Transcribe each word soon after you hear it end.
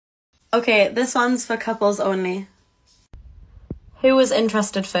Okay, this one's for couples only. Who was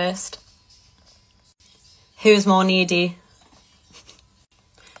interested first? Who's more needy?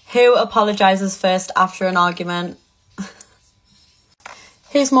 Who apologises first after an argument?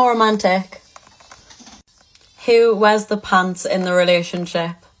 Who's more romantic? Who wears the pants in the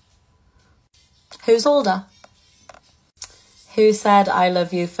relationship? Who's older? Who said I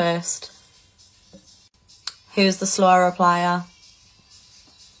love you first? Who's the slower replier?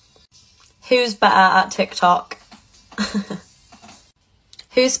 Who's better at TikTok?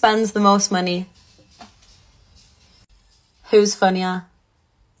 Who spends the most money? Who's funnier?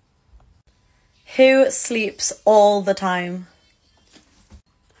 Who sleeps all the time?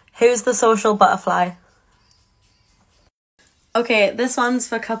 Who's the social butterfly? Okay, this one's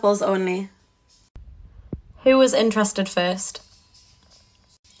for couples only. Who was interested first?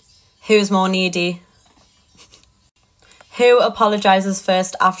 Who's more needy? Who apologises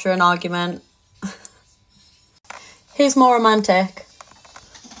first after an argument? Who's more romantic?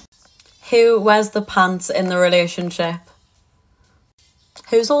 Who wears the pants in the relationship?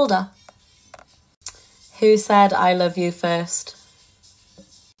 Who's older? Who said I love you first?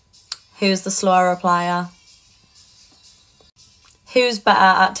 Who's the slower replier? Who's better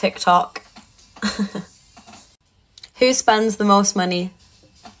at TikTok? Who spends the most money?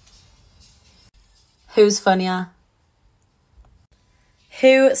 Who's funnier?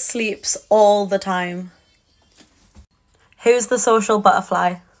 Who sleeps all the time? Who's the social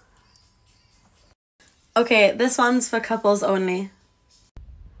butterfly? Okay, this one's for couples only.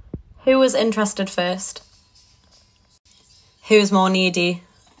 Who was interested first? Who's more needy?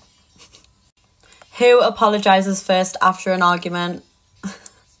 Who apologises first after an argument?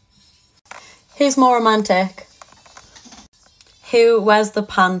 Who's more romantic? Who wears the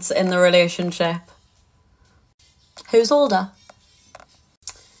pants in the relationship? Who's older?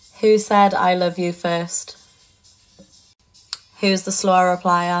 Who said I love you first? Who's the slower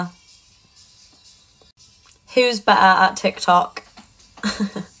replier? Who's better at TikTok?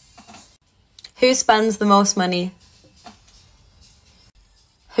 Who spends the most money?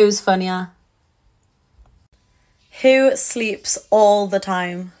 Who's funnier? Who sleeps all the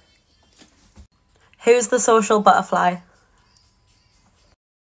time? Who's the social butterfly?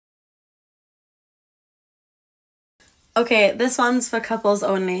 Okay, this one's for couples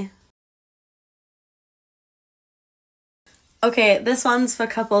only. Okay, this one's for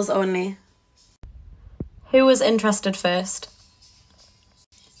couples only. Who was interested first?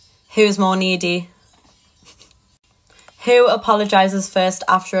 Who's more needy? Who apologises first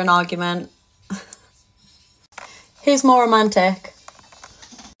after an argument? Who's more romantic?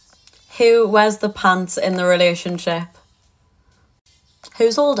 Who wears the pants in the relationship?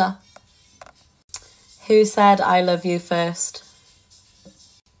 Who's older? Who said I love you first?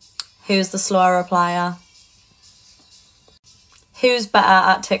 Who's the slower replier? Who's better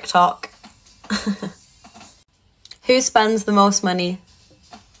at TikTok? Who spends the most money?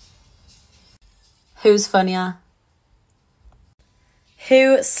 Who's funnier?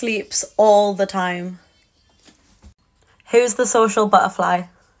 Who sleeps all the time? Who's the social butterfly?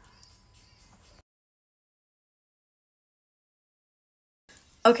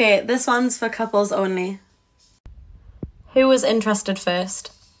 Okay, this one's for couples only. Who was interested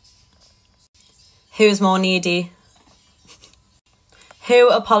first? Who's more needy? Who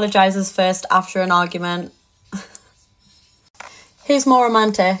apologises first after an argument? Who's more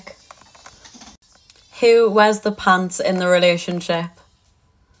romantic? Who wears the pants in the relationship?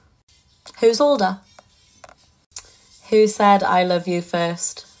 Who's older? Who said I love you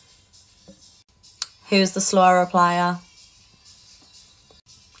first? Who's the slower replier?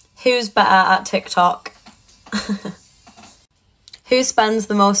 Who's better at TikTok? Who spends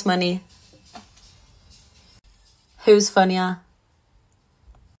the most money? Who's funnier?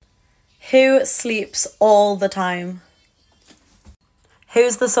 Who sleeps all the time?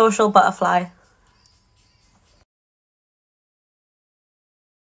 Who's the social butterfly?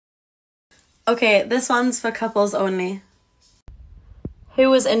 Okay, this one's for couples only. Who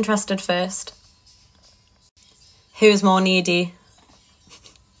was interested first? Who's more needy?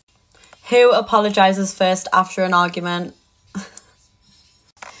 Who apologises first after an argument?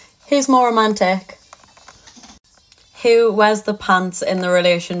 Who's more romantic? Who wears the pants in the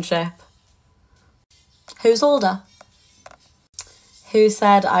relationship? Who's older? Who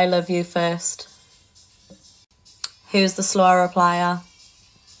said I love you first? Who's the slower replier?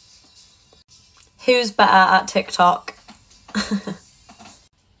 Who's better at TikTok?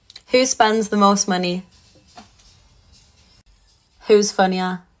 Who spends the most money? Who's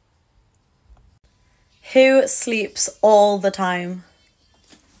funnier? Who sleeps all the time?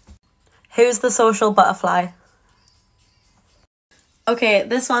 Who's the social butterfly? Okay,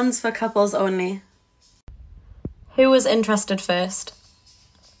 this one's for couples only. Who was interested first?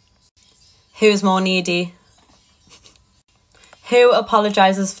 Who's more needy? Who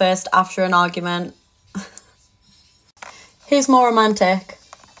apologises first after an argument? Who's more romantic?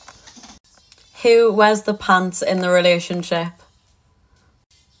 Who wears the pants in the relationship?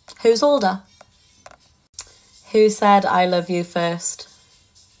 Who's older? Who said I love you first?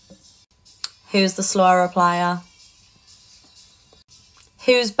 Who's the slower replier?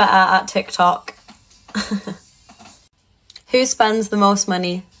 Who's better at TikTok? Who spends the most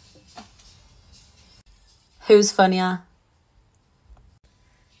money? Who's funnier?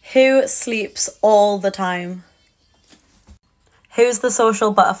 Who sleeps all the time? Who's the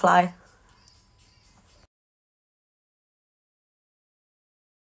social butterfly?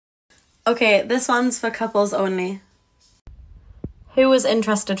 Okay, this one's for couples only. Who was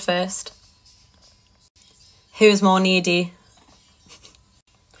interested first? Who's more needy?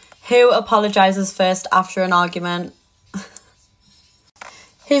 Who apologises first after an argument?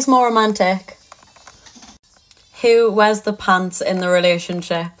 Who's more romantic? Who wears the pants in the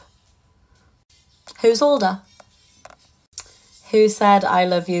relationship? Who's older? Who said I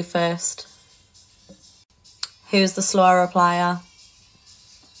love you first? Who's the slower replier?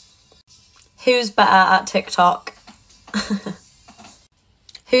 Who's better at TikTok?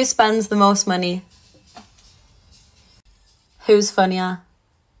 Who spends the most money? Who's funnier?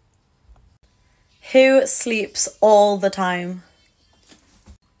 Who sleeps all the time?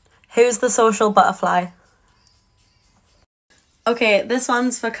 Who's the social butterfly? Okay, this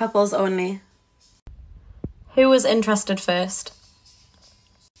one's for couples only. Who was interested first?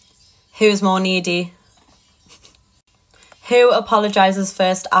 Who's more needy? Who apologises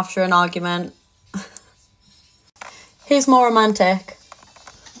first after an argument? Who's more romantic?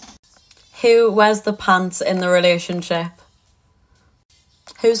 Who wears the pants in the relationship?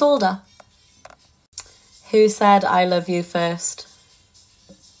 Who's older? Who said I love you first?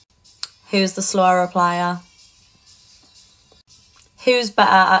 Who's the slower replier? Who's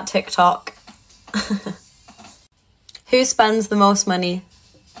better at TikTok? Who spends the most money?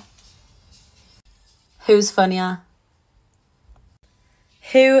 Who's funnier?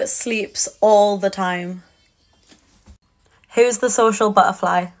 Who sleeps all the time? Who's the social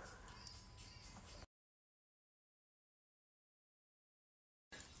butterfly?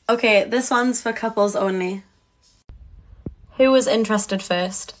 Okay, this one's for couples only. Who was interested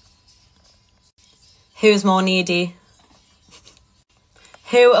first? Who's more needy?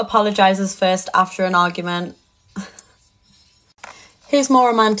 Who apologises first after an argument? Who's more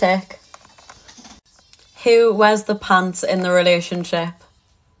romantic? Who wears the pants in the relationship?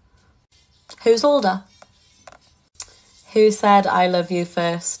 Who's older? Who said I love you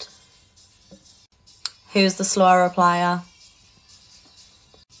first? Who's the slower replier?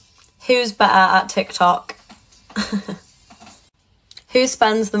 Who's better at TikTok? Who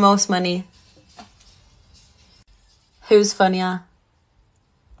spends the most money? Who's funnier?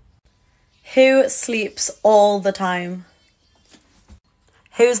 Who sleeps all the time?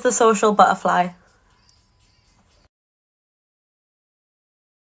 Who's the social butterfly?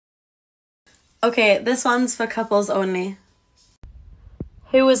 Okay, this one's for couples only.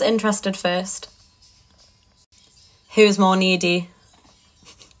 Who was interested first? Who's more needy?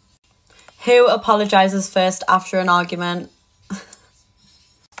 Who apologises first after an argument?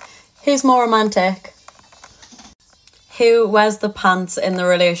 Who's more romantic? Who wears the pants in the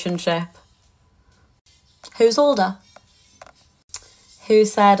relationship? Who's older? Who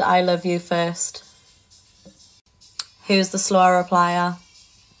said I love you first? Who's the slower replier?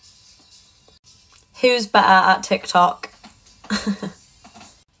 Who's better at TikTok?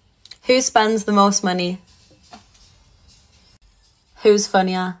 Who spends the most money? Who's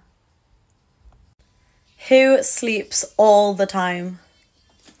funnier? Who sleeps all the time?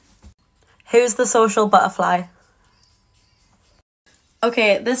 Who's the social butterfly?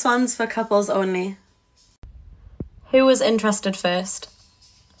 Okay, this one's for couples only. Who was interested first?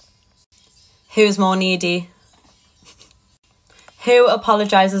 Who's more needy? Who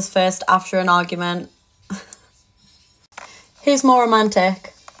apologises first after an argument? Who's more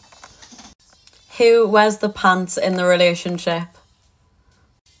romantic? Who wears the pants in the relationship?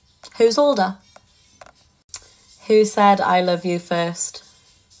 Who's older? Who said I love you first?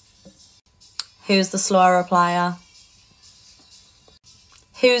 Who's the slower replier?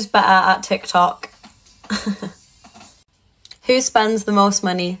 Who's better at TikTok? Who spends the most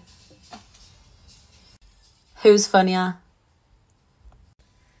money? Who's funnier?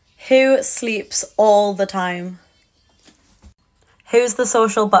 Who sleeps all the time? Who's the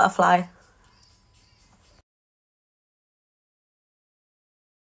social butterfly?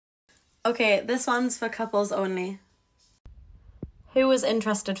 Okay, this one's for couples only. Who was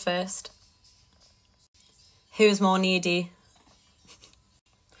interested first? Who's more needy?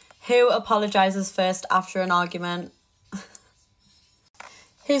 Who apologises first after an argument?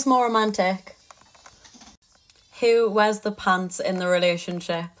 Who's more romantic? Who wears the pants in the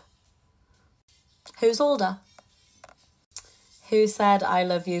relationship? Who's older? Who said I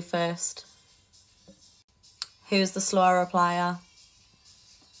love you first? Who's the slower replier?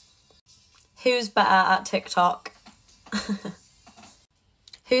 Who's better at TikTok?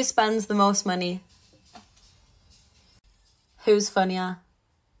 Who spends the most money? Who's funnier?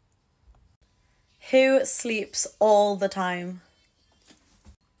 Who sleeps all the time?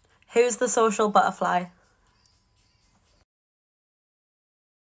 Who's the social butterfly?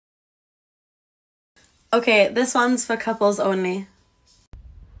 Okay, this one's for couples only.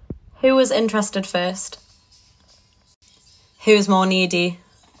 Who was interested first? Who's more needy?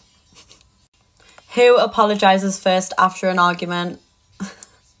 Who apologises first after an argument?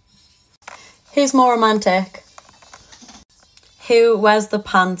 Who's more romantic? Who wears the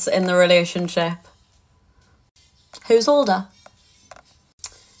pants in the relationship? Who's older?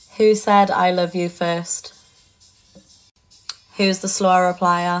 Who said I love you first? Who's the slower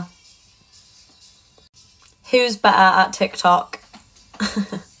replier? Who's better at TikTok?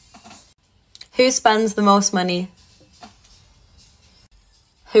 Who spends the most money?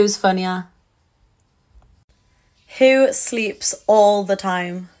 Who's funnier? Who sleeps all the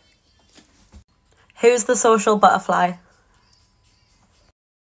time? Who's the social butterfly?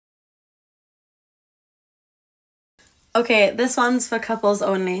 Okay, this one's for couples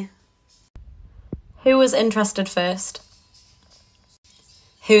only. Who was interested first?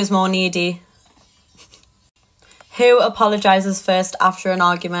 Who's more needy? Who apologises first after an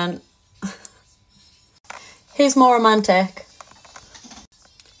argument? Who's more romantic?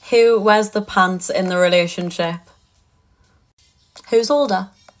 Who wears the pants in the relationship? Who's older?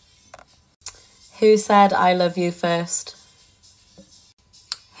 Who said I love you first?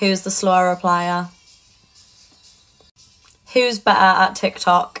 Who's the slower replier? Who's better at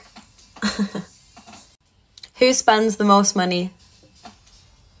TikTok? Who spends the most money?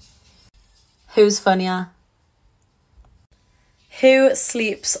 Who's funnier? Who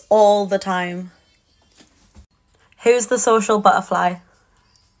sleeps all the time? Who's the social butterfly?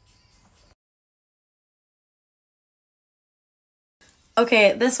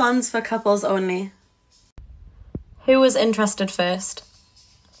 Okay, this one's for couples only. Who was interested first?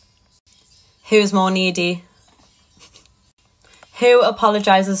 Who's more needy? Who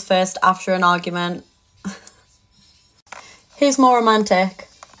apologises first after an argument? Who's more romantic?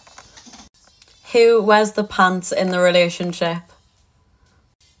 Who wears the pants in the relationship?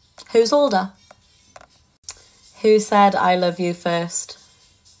 Who's older? Who said I love you first?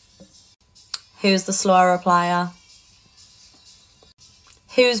 Who's the slower replier?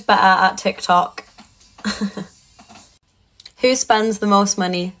 Who's better at TikTok? Who spends the most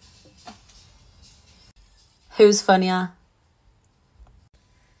money? Who's funnier?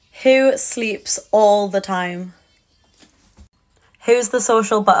 Who sleeps all the time? Who's the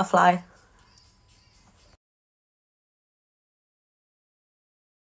social butterfly?